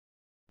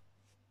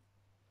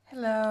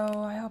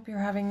Hello, I hope you're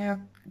having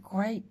a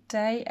great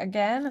day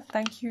again.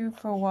 Thank you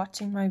for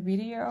watching my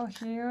video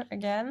here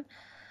again.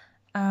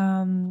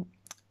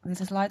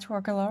 This is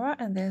Lightworker Laura,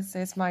 and this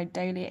is my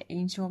daily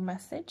angel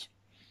message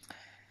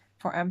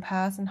for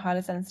empaths and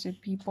highly sensitive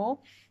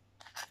people.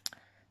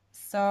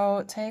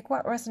 So take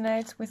what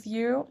resonates with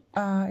you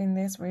in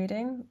this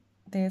reading.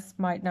 This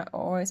might not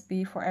always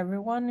be for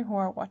everyone who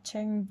are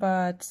watching,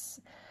 but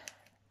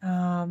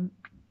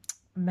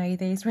may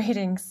these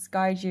readings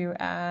guide you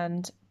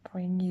and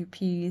bring you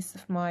peace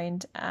of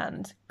mind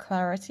and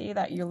clarity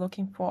that you're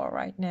looking for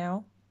right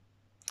now.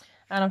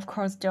 And of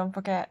course, don't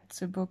forget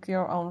to book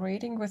your own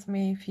reading with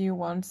me if you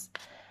want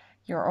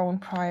your own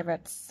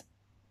private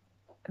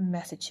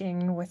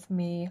messaging with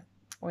me,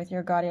 with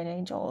your guardian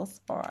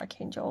angels or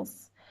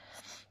archangels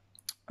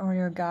or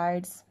your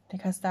guides,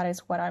 because that is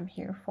what I'm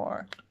here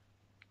for.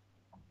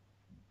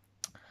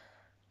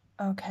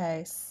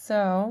 Okay,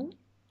 so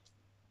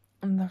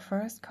the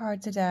first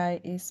card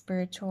today is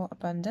Spiritual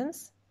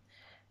Abundance.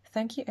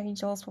 Thank you,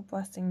 angels, for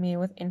blessing me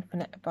with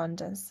infinite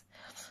abundance.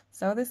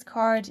 So this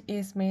card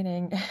is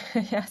meaning,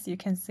 as you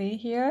can see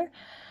here,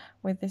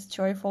 with this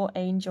joyful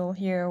angel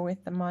here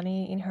with the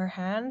money in her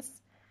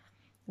hands,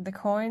 the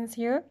coins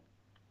here.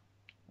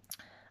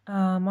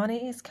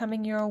 Money is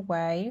coming your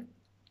way,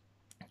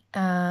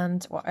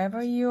 and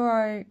whatever you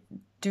are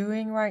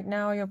doing right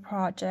now, your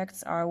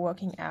projects are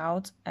working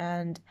out,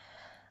 and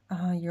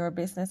your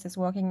business is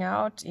working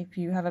out if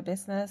you have a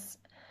business,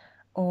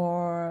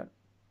 or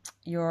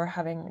you're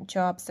having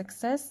job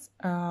success,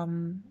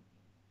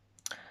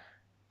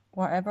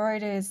 whatever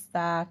it is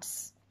that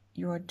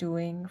you're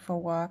doing for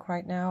work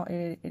right now,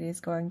 it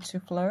is going to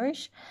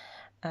flourish,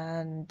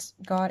 and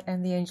God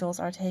and the angels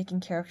are taking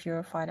care of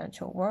your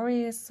financial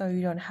worries, so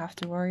you don't have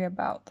to worry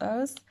about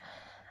those.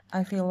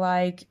 I feel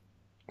like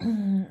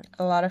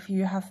a lot of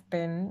you have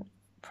been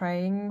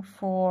praying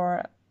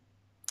for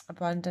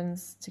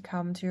abundance to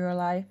come to your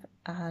life,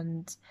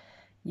 and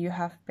you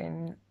have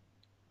been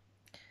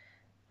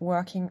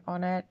working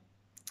on it,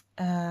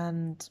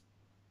 and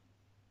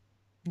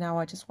now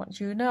I just want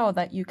you to know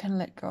that you can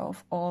let go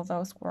of all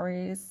those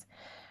worries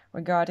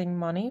regarding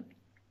money.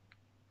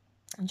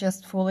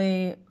 Just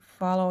fully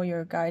follow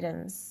your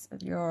guidance,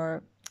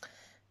 your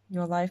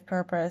life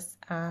purpose,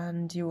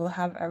 and you will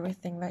have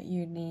everything that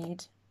you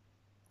need.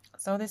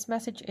 So this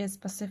message is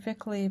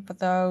specifically for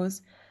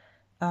those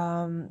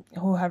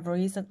who have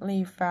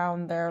recently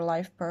found their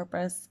life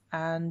purpose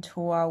and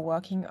who are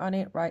working on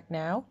it right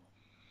now.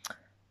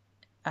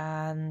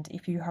 And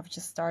if you have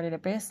just started a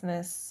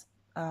business,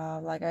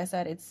 like I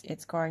said,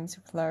 it's going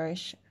to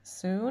flourish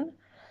soon.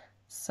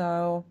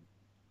 So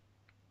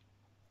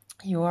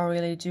you are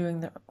really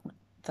doing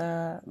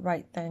the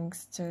right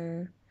things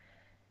to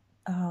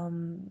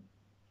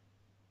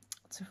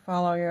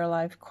follow your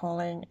life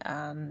calling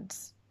and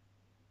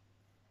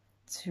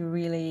to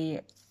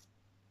really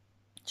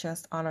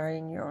just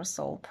honoring your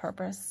soul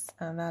purpose,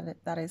 and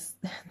that is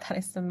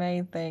the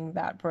main thing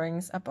that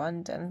brings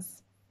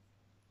abundance.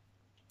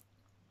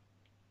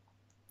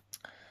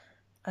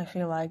 I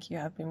feel like you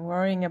have been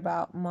worrying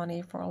about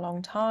money for a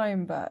long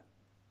time, but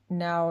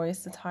now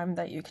is the time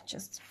that you can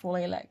just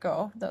fully let go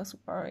of those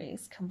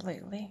worries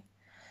completely.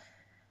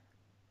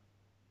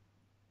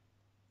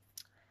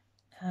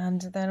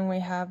 And then we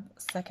have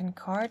second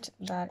card,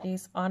 that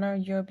is Honor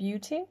Your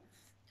Beauty.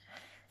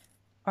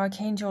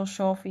 Archangel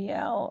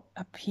Jophiel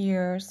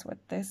appears with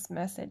this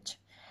message.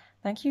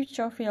 Thank you,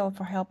 Jophiel,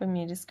 for helping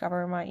me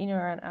discover my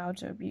inner and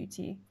outer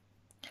beauty.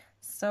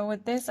 So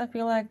with this, I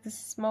feel like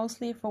this is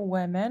mostly for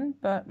women,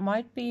 but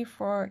might be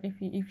for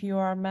if you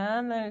are a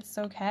man, then it's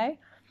okay.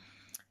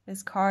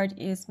 This card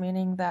is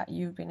meaning that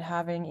you've been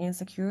having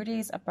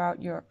insecurities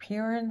about your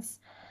appearance.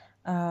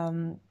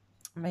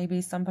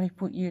 Maybe somebody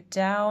put you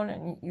down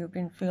and you've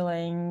been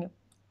feeling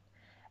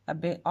a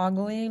bit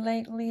ugly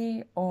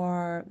lately,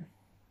 or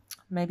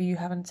maybe you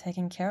haven't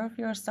taken care of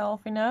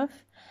yourself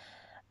enough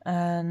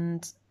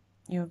and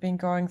you've been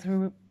going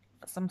through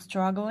some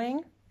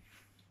struggling.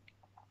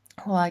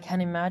 Well, I can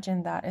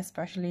imagine that,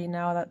 especially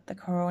now that the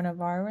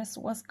coronavirus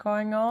was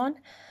going on,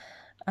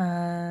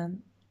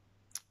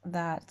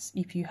 that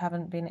if you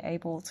haven't been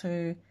able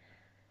to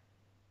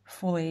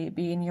fully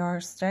be in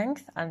your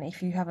strength, and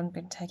if you haven't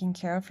been taking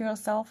care of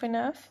yourself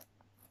enough.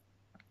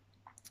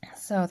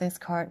 So this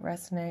card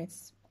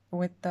resonates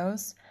with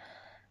those,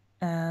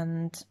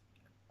 and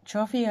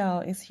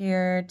Jophiel is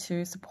here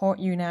to support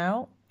you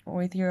now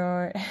with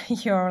your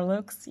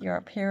looks, your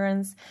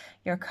appearance,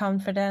 your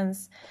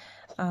confidence.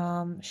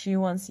 She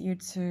wants you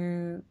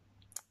to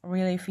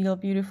really feel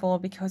beautiful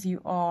because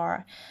you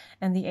are,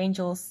 and the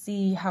angels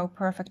see how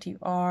perfect you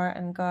are,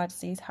 and God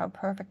sees how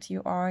perfect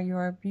you are.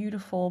 You're a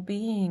beautiful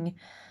being,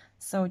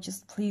 so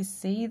just please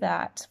see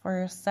that for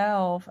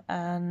yourself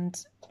and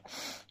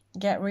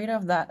get rid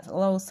of that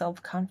low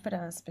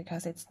self-confidence,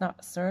 because it's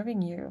not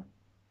serving you.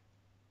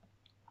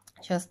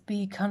 Just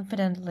be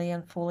confidently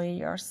and fully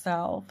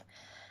yourself,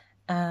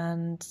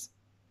 and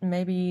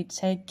maybe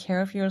take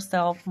care of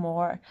yourself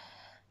more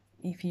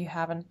if you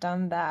haven't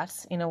done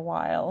that in a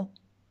while.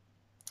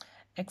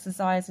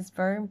 exercise is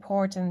very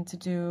important to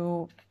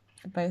do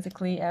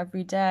basically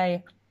every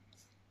day.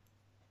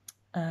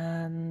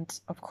 And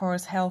of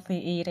course, healthy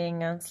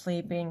eating and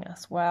sleeping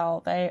as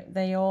well.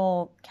 They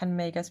all can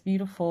make us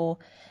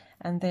beautiful,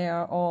 and they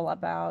are all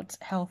about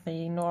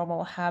healthy,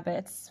 normal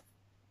habits,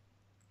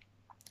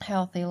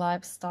 healthy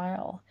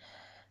lifestyle.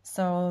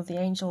 So the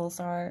angels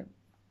are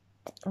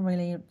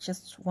really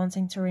just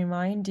wanting to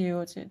remind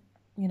you to,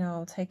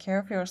 take care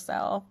of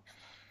yourself.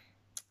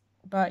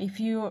 But if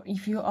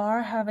you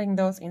are having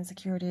those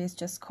insecurities,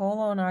 just call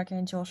on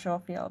Archangel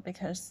Jophiel,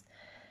 because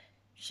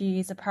she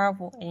is a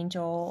powerful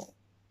angel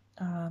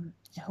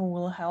who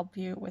will help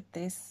you with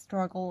these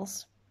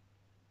struggles.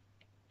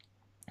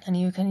 And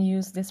you can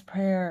use this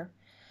prayer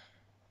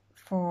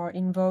for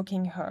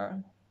invoking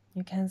her.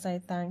 You can say,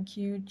 "Thank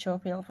you,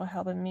 Jophiel, for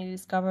helping me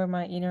discover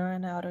my inner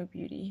and outer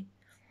beauty."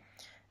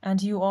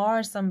 And you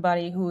are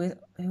somebody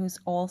who's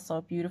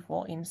also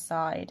beautiful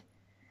inside.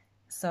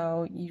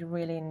 So you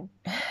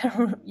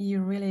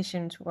really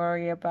shouldn't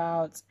worry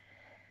about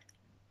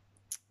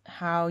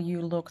how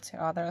you look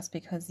to others,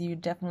 because you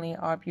definitely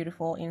are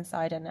beautiful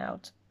inside and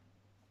out.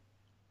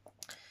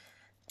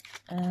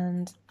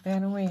 And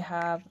then we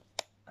have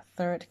a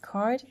third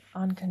card,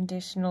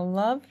 Unconditional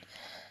Love,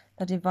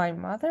 the Divine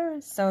Mother.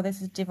 So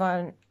this is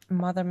Divine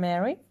Mother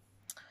Mary.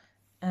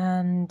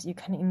 And you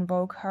can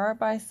invoke her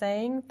by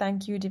saying,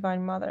 "Thank you,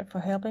 Divine Mother, for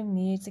helping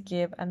me to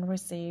give and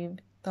receive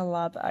the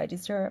love I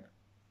deserve."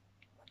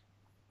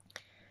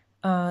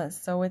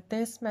 So with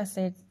this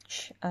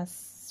message,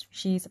 as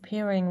she's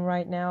appearing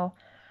right now,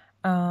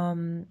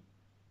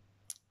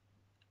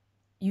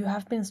 you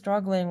have been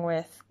struggling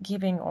with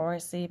giving or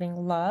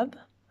receiving love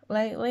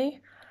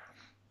lately.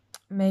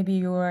 Maybe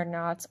you are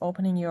not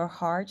opening your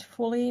heart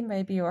fully.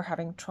 Maybe you're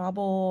having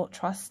trouble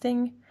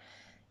trusting.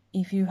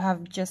 If you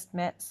have just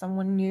met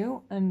someone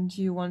new and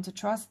you want to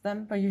trust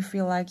them, but you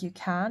feel like you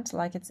can't,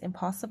 like it's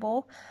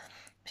impossible,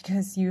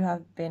 because you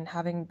have been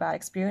having bad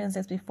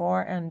experiences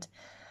before and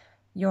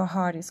your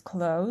heart is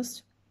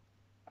closed.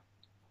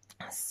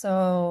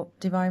 So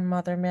Divine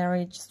Mother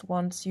Mary just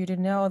wants you to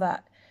know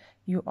that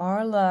you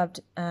are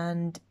loved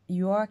and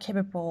you are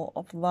capable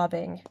of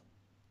loving.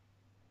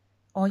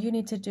 All you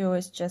need to do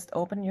is just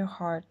open your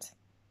heart,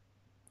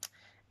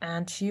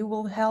 and she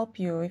will help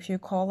you. If you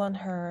call on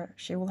her,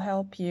 she will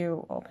help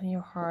you open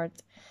your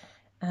heart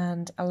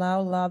and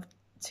allow love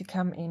to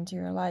come into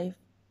your life.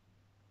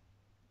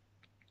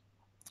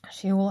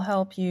 She will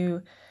help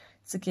you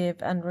to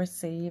give and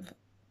receive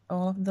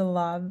all of the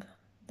love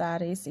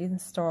that is in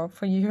store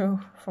for you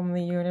from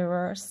the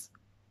universe.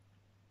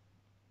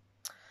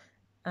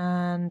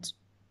 And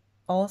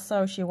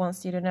also she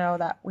wants you to know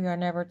that we are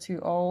never too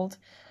old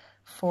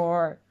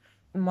for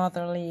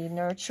motherly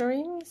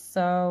nurturing.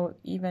 So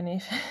even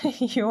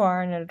if you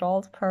are an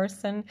adult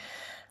person,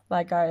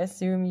 like I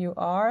assume you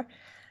are,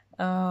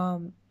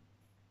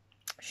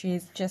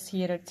 she's just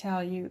here to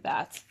tell you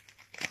that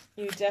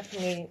you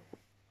definitely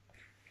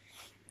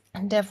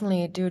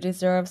do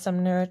deserve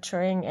some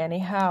nurturing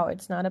anyhow.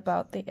 It's not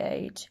about the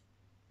age.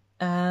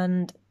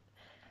 And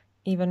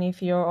even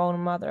if your own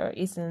mother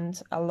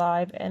isn't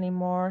alive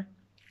anymore,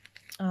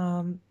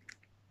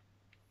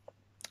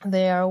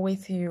 they are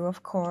with you,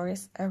 of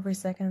course, every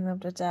second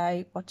of the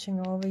day, watching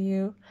over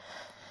you.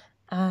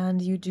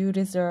 And you do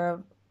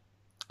deserve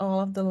all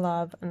of the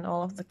love and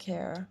all of the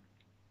care.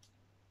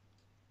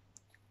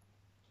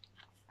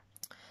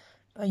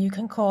 But you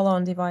can call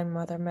on Divine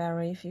Mother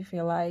Mary if you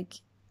feel like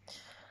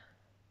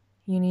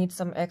you need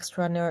some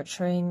extra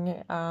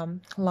nurturing,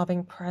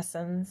 loving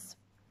presence.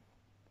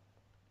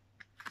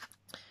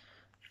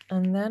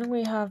 And then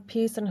we have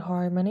Peace and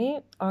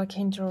Harmony,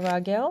 Archangel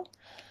Raguel.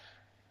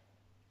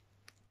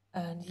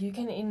 And you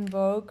can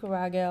invoke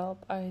Raguel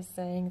by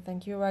saying,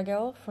 "Thank you,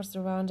 Raguel, for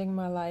surrounding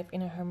my life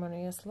in a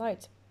harmonious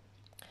light."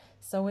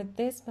 So with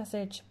this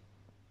message,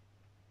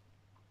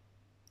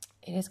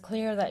 it is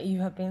clear that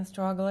you have been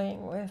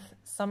struggling with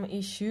some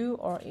issue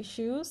or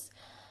issues,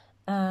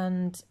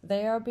 and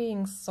they are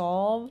being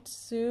solved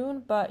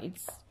soon, but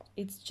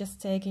it's just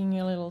taking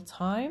a little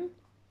time.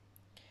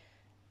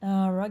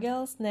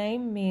 Raguel's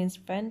name means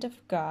friend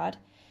of God,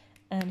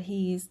 and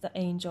he's the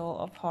angel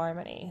of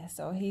harmony.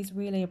 So he's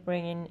really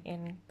bringing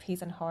in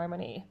peace and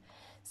harmony.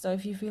 So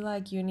if you feel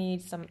like you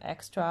need some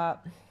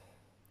extra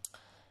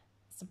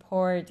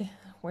support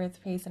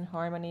with peace and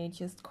harmony,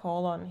 just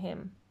call on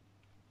him.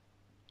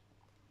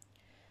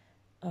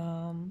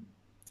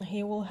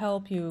 He will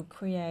help you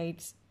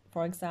create,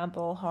 for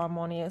example,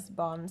 harmonious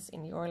bonds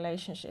in your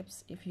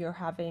relationships if you're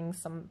having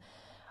some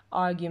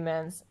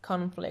arguments,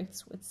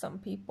 conflicts with some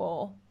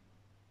people.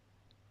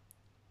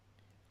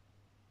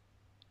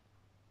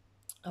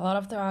 A lot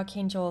of the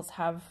archangels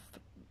have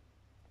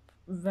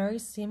very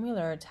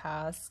similar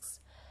tasks,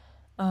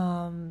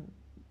 but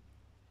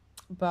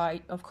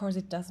of course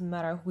it doesn't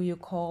matter who you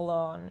call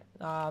on.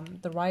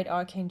 The right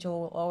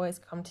archangel will always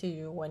come to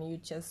you when you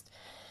just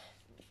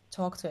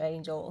talk to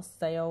angels.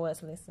 They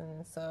always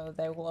listen, so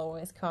they will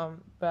always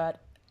come.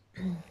 But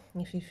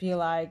if you feel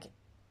like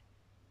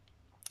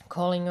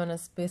calling on a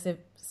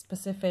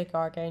specific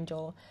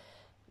archangel,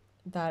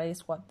 that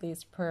is what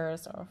these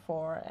prayers are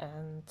for,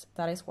 and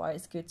that is why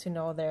it's good to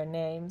know their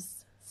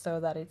names, so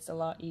that it's a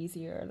lot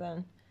easier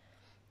than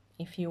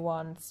if you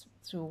want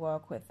to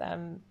work with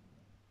them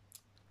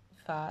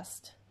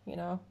fast, you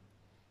know.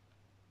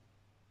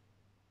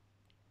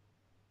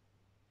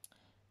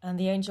 And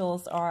the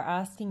angels are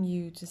asking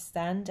you to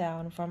stand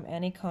down from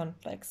any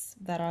conflicts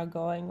that are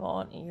going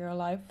on in your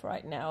life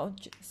right now.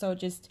 So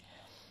just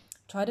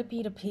try to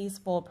be the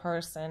peaceful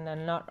person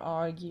and not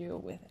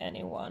argue with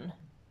anyone.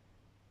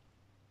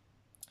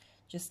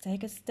 Just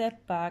take a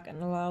step back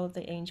and allow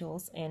the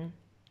angels in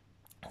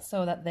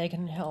so that they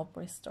can help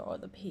restore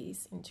the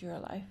peace into your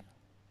life.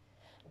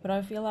 But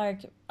I feel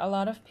like a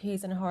lot of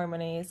peace and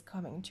harmony is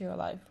coming to your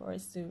life very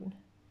soon.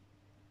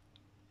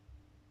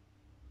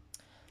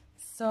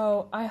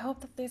 So I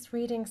hope that this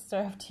reading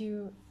served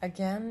you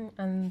again,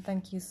 and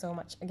thank you so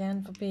much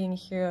again for being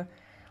here,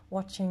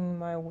 watching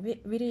my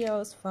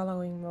videos,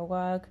 following my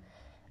work,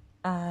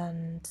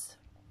 and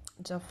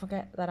don't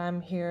forget that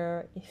I'm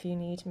here if you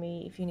need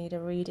me, if you need a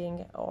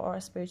reading or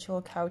a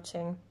spiritual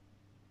coaching,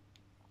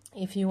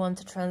 if you want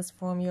to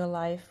transform your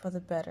life for the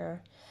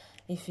better,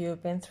 if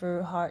you've been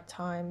through hard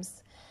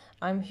times.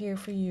 I'm here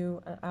for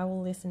you, and I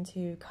will listen to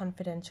you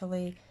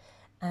confidentially,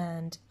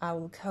 and I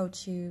will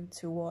coach you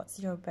towards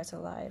your better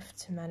life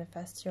to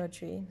manifest your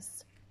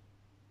dreams.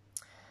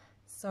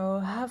 So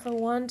have a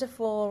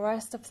wonderful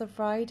rest of the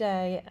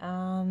Friday,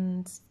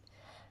 and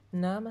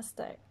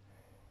namaste.